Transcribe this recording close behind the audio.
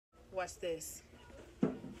Watch this.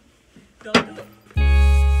 Don't do it.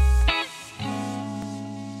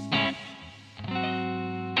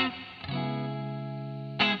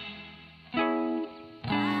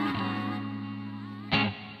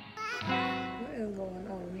 What is going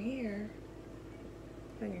on here?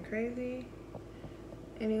 Fucking crazy.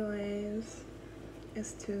 Anyways,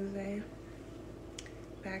 it's Tuesday.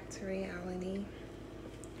 Back to reality.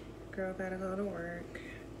 Girl gotta go to work.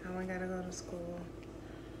 Alan gotta go to school.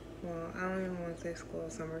 Well, I don't even want to say school,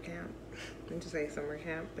 summer camp. I just say summer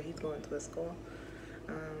camp, but he's going to a school.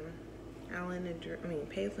 Alan and Drew,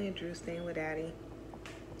 Paisley and Drew staying with Daddy.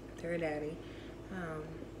 Their daddy.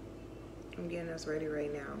 I'm getting us ready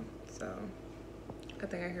right now, so I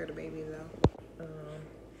think I heard the baby though.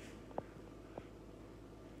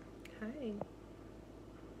 Hi.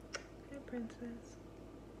 Hi, princess.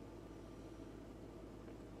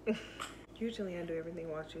 Usually I do everything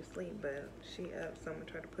while she sleep, but she up, so I'm gonna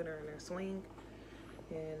try to put her in her swing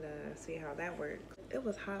and see how that works. It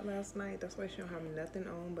was hot last night, that's why she don't have nothing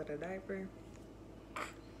on but a diaper.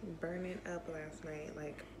 Burning up last night.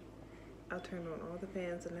 Like, I turned on all the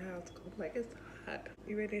fans in the house. Like, it's hot.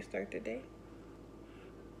 You ready to start the day?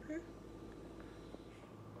 Huh?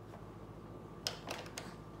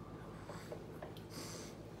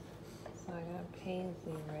 So I got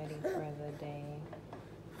Paisley ready for the day.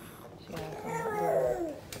 She got some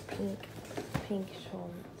little pink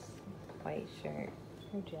shorts, white shirt,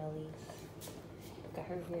 her jellies. Got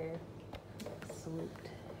her hair swooped.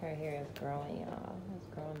 Her hair is growing, y'all. It's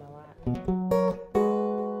growing a lot.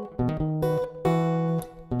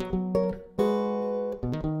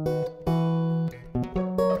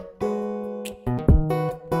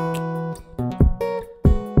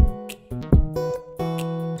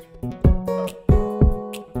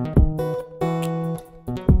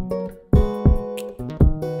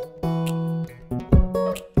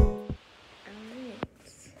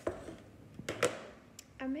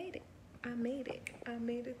 I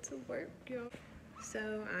made it to work, y'all.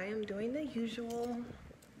 So I am doing the usual.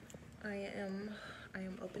 I am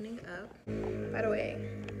opening up. By the way,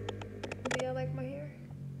 do y'all like my hair?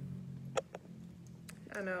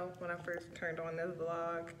 I know when I first turned on this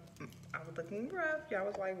vlog, I was looking rough. Y'all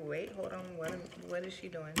was like, wait, hold on, what is she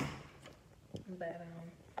doing? But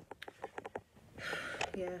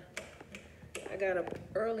yeah, I got up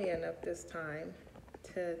early enough this time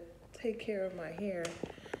to take care of my hair,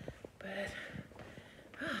 but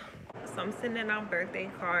so I'm sending out birthday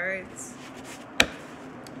cards.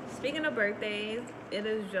 Speaking of birthdays, it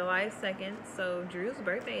is July 2nd, so Drew's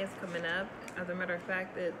birthday is coming up. As a matter of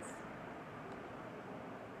fact, is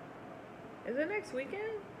it next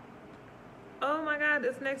weekend? Oh my God,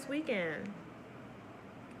 it's next weekend.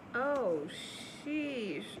 Oh,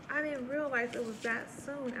 sheesh. I didn't realize it was that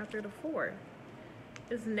soon after the 4th.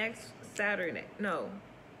 It's next Saturday. No.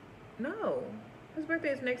 His birthday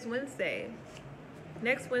is next Wednesday.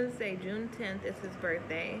 Next Wednesday, June 10th, is his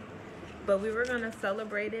birthday. But we were gonna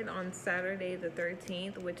celebrate it on Saturday the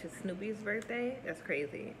 13th, which is Snoopy's birthday. That's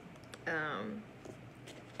crazy.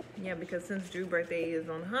 Yeah, because since Drew's birthday is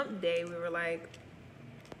on hump day, we were like,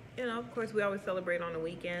 you know, of course we always celebrate on the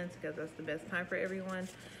weekends because that's the best time for everyone.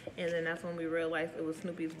 And then that's when we realized it was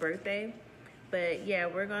Snoopy's birthday. But yeah,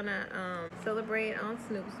 we're gonna celebrate on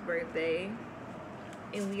Snoop's birthday.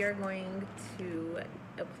 And we are going to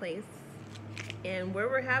a place, and where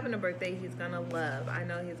we're having a birthday, he's gonna love. I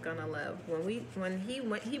know he's gonna love. When he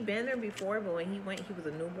went, he been there before, but when he went, he was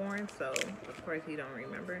a newborn, so of course he don't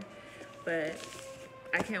remember. But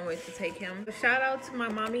I can't wait to take him. Shout out to my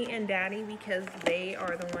mommy and daddy because they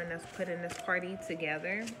are the one that's putting this party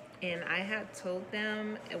together. And I had told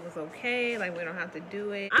them it was okay, like we don't have to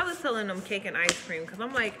do it. I was telling them cake and ice cream because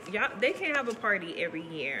I'm like, y'all, they can't have a party every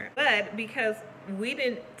year. But because we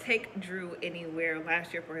didn't take Drew anywhere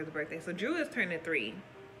last year for his birthday. So Drew is turning 3.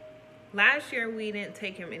 Last year we didn't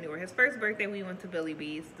take him anywhere. His first birthday we went to Billy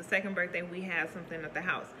B's. The second birthday we had something at the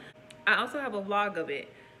house. I also have a vlog of it.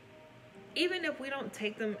 Even if we don't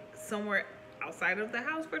take them somewhere outside of the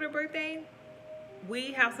house for their birthday,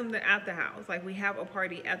 we have something at the house. Like, we have a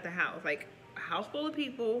party at the house. Like, a house full of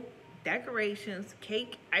people, decorations,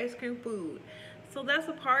 cake, ice cream, food. So that's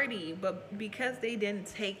a party. But because they didn't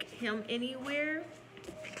take him anywhere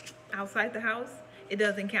outside the house, it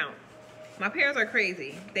doesn't count. My parents are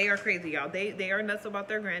crazy. They are crazy, y'all. They are nuts about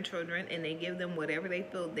their grandchildren, and they give them whatever they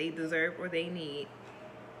feel they deserve or they need.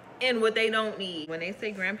 And what they don't need. When they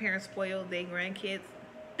say grandparents spoil their grandkids,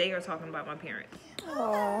 they are talking about my parents.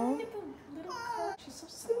 Aww. She's so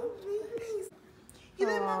soft. You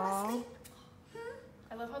let Mama sleep?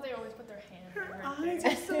 I love how they always put their hand Her right eyes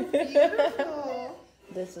there. are so beautiful.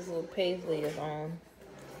 This is what Paisley is on.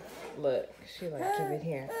 Look, she like, give it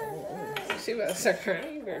here. Ooh, ooh. She about to start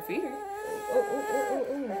crying. You better feed her. Ooh, ooh,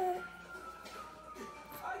 ooh,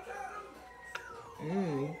 ooh,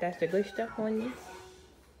 ooh. That's the good stuff, honey.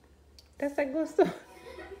 That's the good stuff.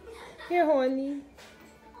 Here, honey.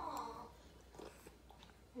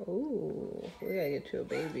 Ooh, we gotta get you a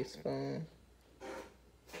baby spoon.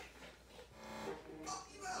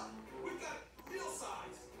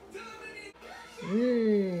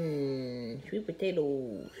 Mmm, sweet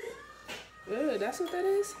potatoes. Ugh, that's what that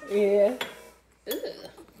is? Yeah.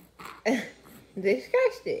 Ugh.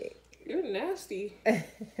 Disgusting. You're nasty.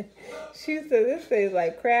 She said this tastes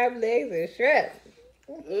like crab legs and shrimp.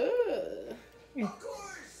 Ugh.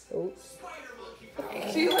 Oops.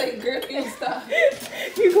 She like gripping stuff.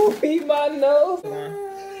 You gonna feed my nose?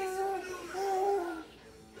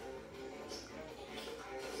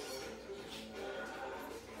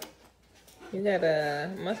 You got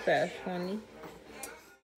a mustache, honey.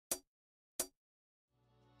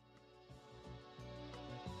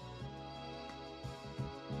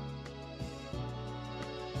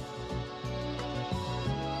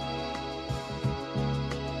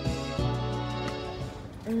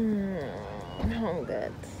 Home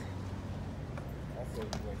goods.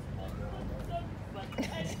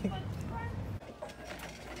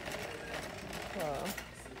 Wow.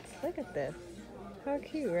 Look at this. How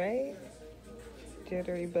cute, right?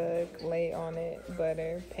 Jittery bug, lay on it,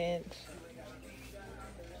 butter, pinch.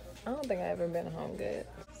 I don't think I've ever been to Home Goods.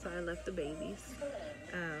 So I left the babies.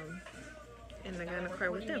 And I got in the car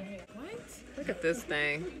with them. What? Look at this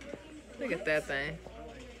thing. Look at that thing.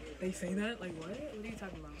 They say that? Like what? What are you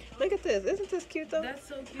talking about? Look at this. Isn't this cute though? That's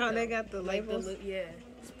so cute. How they got the like labels? Yeah.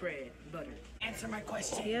 Spread butter. Answer my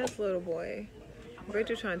question. Yes, little boy.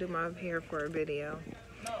 Bridget trying to do my hair for a video.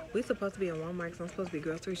 We supposed to be in Walmart because I'm supposed to be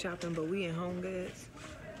grocery shopping, but we in Home Goods.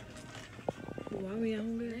 Why we in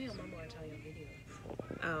Home Goods? Damn, I'm gonna tell you a video.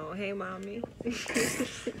 Oh, hey, mommy.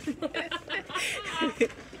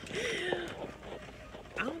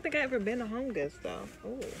 I don't think I ever been to Home Goods though.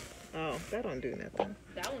 Ooh. Oh, that don't do nothing.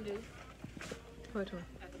 That one do. Which one?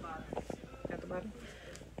 At the bottom. At the bottom?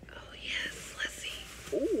 Oh, yes. Let's see.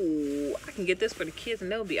 Ooh, I can get this for the kids and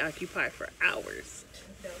they'll be occupied for hours.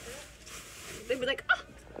 They'll be like, oh.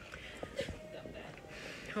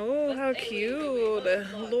 Oh, how cute.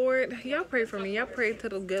 Lord, y'all pray for me. Y'all pray to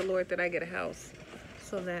the good Lord that I get a house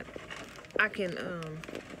so that I can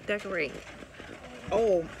decorate.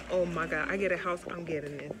 Oh my God. I get a house. I'm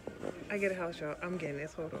getting it. I get a house, y'all. I'm getting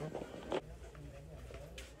this. Hold on.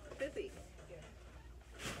 Busy.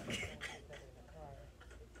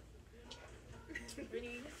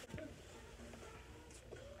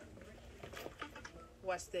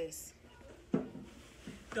 Watch this.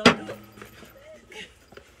 Don't do it.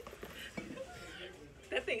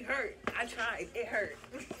 That thing hurt. I tried. It hurt.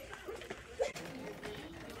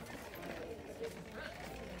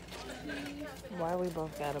 Why we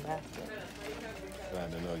both got a basket? I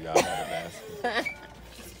didn't know y'all had a basket.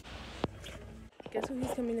 Guess who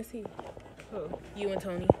he's coming to see? Who? You and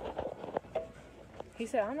Tony. He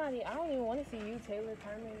said, I don't even want to see you, Taylor,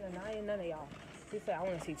 Carmen, Anaya, none of y'all. He said, I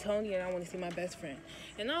want to see Tony and I want to see my best friend.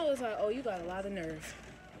 And I was like, oh, you got a lot of nerve.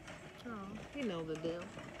 Oh, you know the deal.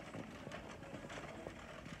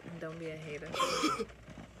 Don't be a hater.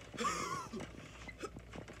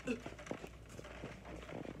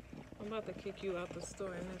 I'm about to kick you out the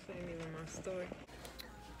store and this ain't even my store.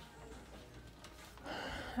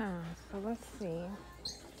 So let's see.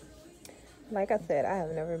 Like I said, I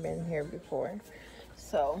have never been here before.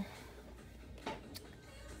 So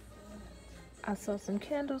I saw some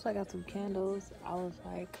candles. I got some candles. I was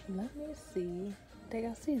like, let me see. They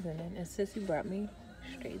got seasoning. And Sissy brought me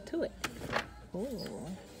straight to it. Ooh.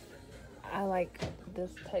 I like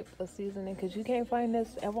this type of seasoning because you can't find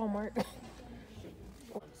this at Walmart.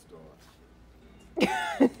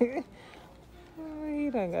 He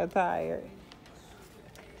done got tired.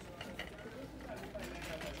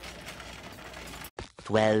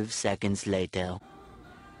 12 seconds later.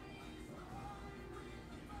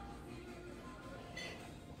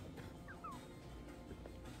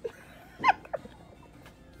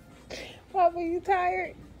 Papa, you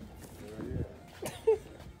tired?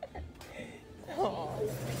 Oh.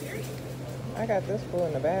 I got this food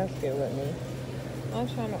in the basket with me. I'm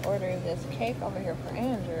trying to order this cake over here for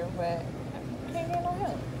Andrew, but I can't get no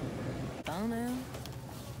help. Oh, no.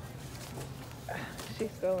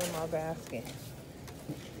 She's still in my basket.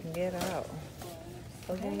 Get out.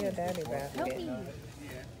 Go get your daddy basket. Help me.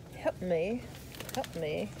 Help me. Help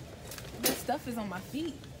me. This stuff is on my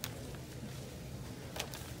feet.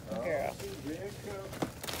 Girl.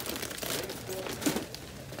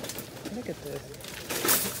 Look at this.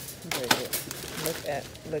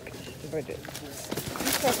 Look, Bridget.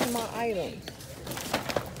 You crushing my items.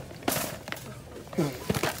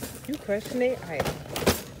 You crushing their items.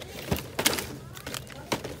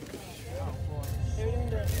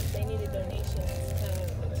 They needed donations to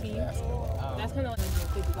the team. That's kind of like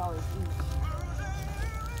 $50 each.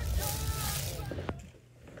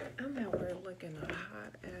 I'm at work looking a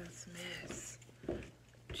hot ass mess.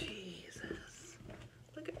 Jesus.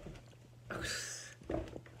 Look at. I'm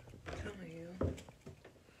telling you.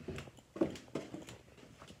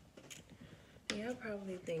 Y'all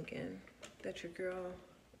probably thinking that your girl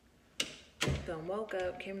done woke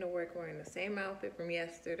up, came to work wearing the same outfit from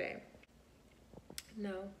yesterday.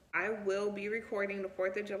 No. I will be recording the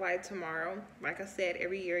 4th of July tomorrow. Like I said,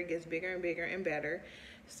 every year it gets bigger and bigger and better.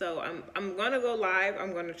 So I'm gonna go live.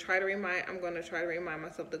 I'm gonna try to remind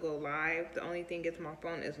myself to go live. The only thing is my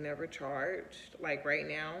phone is never charged, like right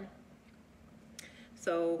now.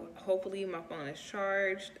 So hopefully my phone is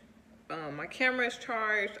charged. My camera is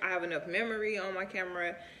charged. I have enough memory on my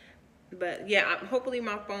camera. But yeah, hopefully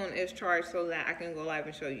my phone is charged so that I can go live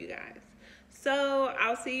and show you guys. So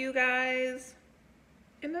I'll see you guys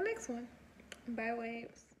in the next one. Bye,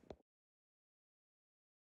 waves.